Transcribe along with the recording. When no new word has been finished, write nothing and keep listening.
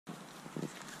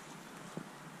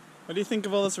What do you think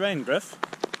of all this rain, Griff?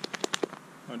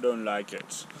 I don't like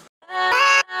it.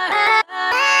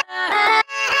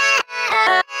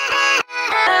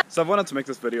 So I've wanted to make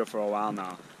this video for a while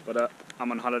now, but I'm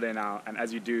on holiday now, and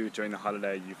as you do during the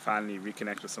holiday, you finally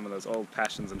reconnect with some of those old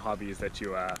passions and hobbies that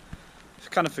you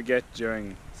kind of forget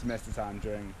during semester time,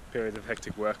 during periods of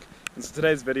hectic work. And so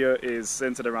today's video is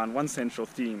centered around one central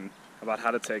theme about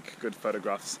how to take good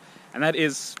photographs, and that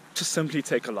is to simply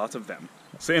take a lot of them.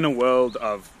 So in a world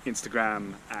of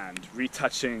Instagram and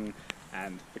retouching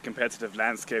and the competitive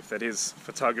landscape that is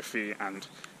photography and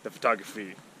the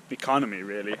photography economy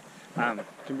really, it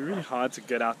can be really hard to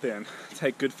get out there and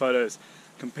take good photos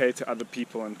compared to other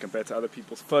people and compared to other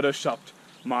people's photoshopped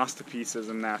masterpieces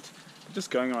and that.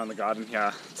 Just going around the garden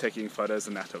here, taking photos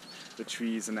and that of the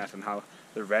trees and that, and how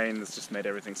the rain has just made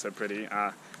everything so pretty.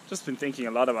 Just been thinking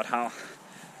a lot about how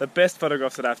the best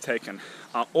photographs that I've taken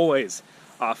are always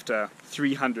after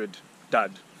 300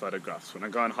 dud photographs. When I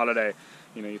go on holiday,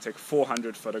 you know, you take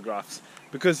 400 photographs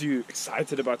because you're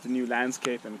excited about the new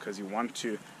landscape and because you want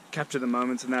to capture the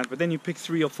moments in that, but then you pick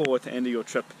 3 or 4 at the end of your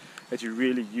trip that you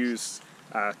really use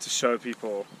to show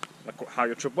people like how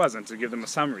your trip was and to give them a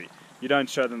summary. You don't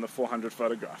show them the 400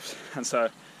 photographs. And so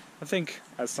I think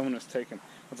as someone who's taken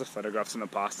lots of photographs in the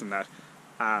past and that,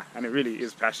 and it really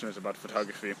is passionate about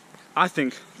photography, I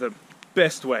think the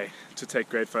best way to take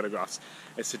great photographs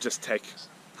is to just take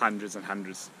hundreds and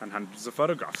hundreds and hundreds of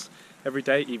photographs every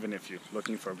day, even if you're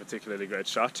looking for a particularly great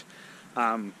shot.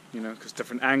 You know, because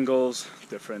different angles,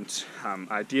 different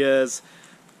ideas,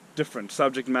 different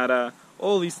subject matter,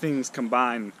 all these things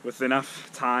combine with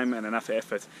enough time and enough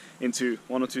effort into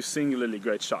 1 or 2 singularly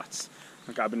great shots.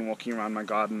 Like I've been walking around my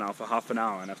garden now for half an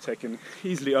hour and I've taken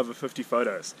easily over 50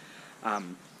 photos.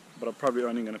 But I'm probably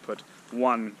only going to put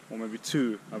 1 or maybe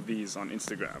 2 of these on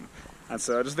Instagram. And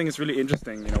so I just think it's really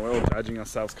interesting, you know, we're all judging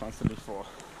ourselves constantly for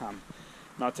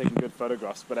not taking good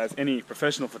photographs, but as any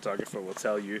professional photographer will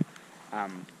tell you,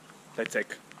 they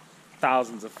take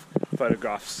thousands of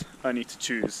photographs only to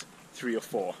choose 3 or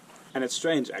 4. And it's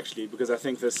strange actually, because I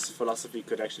think this philosophy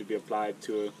could actually be applied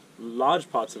to large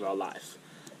parts of our life.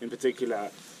 In particular,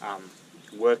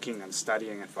 working and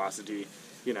studying at varsity.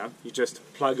 You know, you just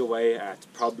plug away at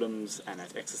problems and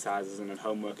at exercises and at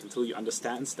homework until you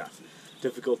understand stuff.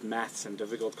 Difficult maths and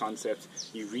difficult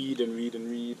concepts, you read and read and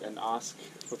read and ask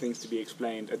for things to be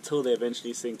explained until they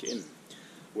eventually sink in.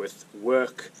 With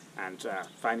work and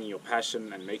finding your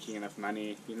passion and making enough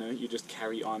money, you know, you just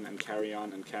carry on and carry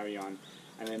on and carry on.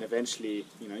 And then eventually,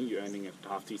 you know, you're earning a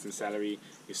half-decent salary,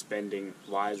 you're spending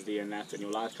wisely and that, and your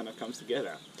life kind of comes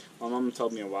together. My mom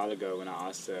told me a while ago when I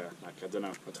asked her, like,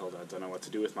 I told her I don't know what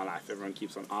to do with my life. Everyone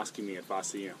keeps on asking me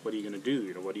advice, you know, what are you going to do?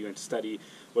 You know, what are you going to study?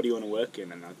 What do you want to work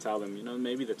in? And I tell them, you know,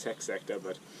 maybe the tech sector,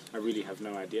 but I really have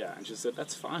no idea. And she said,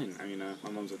 that's fine. I mean,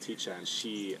 my mom's a teacher, and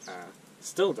she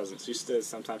still doesn't.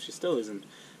 Sometimes she still isn't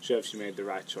sure if she made the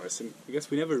right choice. And I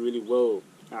guess we never really will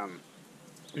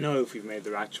know if you've made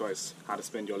the right choice, how to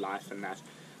spend your life and that.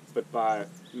 But by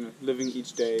living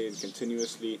each day and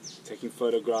continuously taking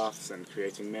photographs and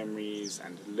creating memories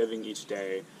and living each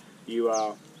day, you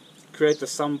create the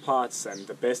sum parts and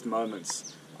the best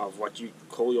moments of what you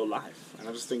call your life. And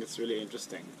I just think it's really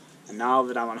interesting. And now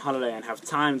that I'm on holiday and have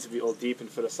time to be all deep and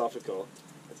philosophical,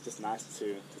 it's just nice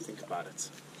to think about it.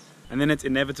 And then it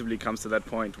inevitably comes to that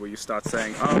point where you start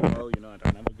saying, oh, well, you know, I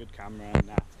don't have a good camera and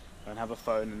that, I don't have a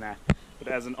phone and that.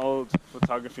 But as an old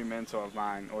photography mentor of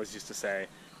mine always used to say,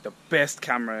 the best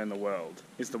camera in the world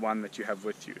is the one that you have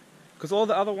with you. Because all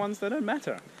the other ones, they don't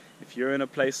matter. If you're in a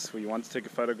place where you want to take a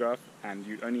photograph and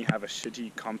you only have a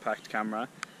shitty compact camera,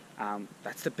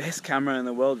 that's the best camera in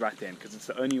the world right then, because it's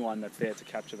the only one that's there to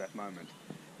capture that moment.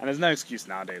 And there's no excuse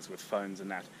nowadays with phones and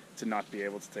that to not be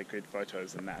able to take great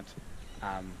photos and that.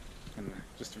 And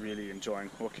just really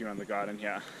enjoying walking around the garden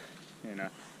here, you know,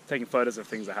 taking photos of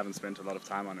things I haven't spent a lot of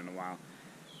time on in a while.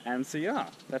 And so yeah,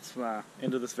 that's the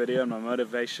end of this video, and my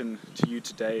motivation to you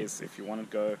today is if you want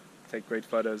to go take great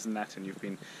photos and that, and you've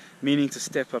been meaning to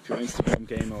step up your Instagram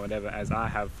game or whatever, as I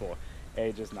have for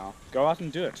ages now, go out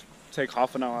and do it. Take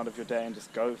half an hour out of your day and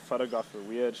just go photograph the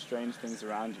weird, strange things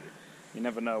around you. You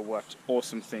never know what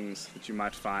awesome things that you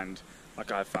might find,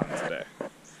 like I found today.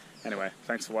 Anyway,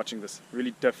 thanks for watching this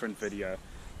really different video,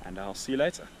 and I'll see you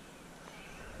later.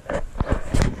 What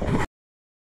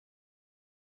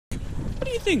do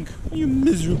you think? Are you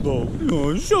miserable?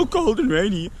 Oh, it's so cold and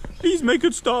rainy. Please make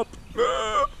it stop.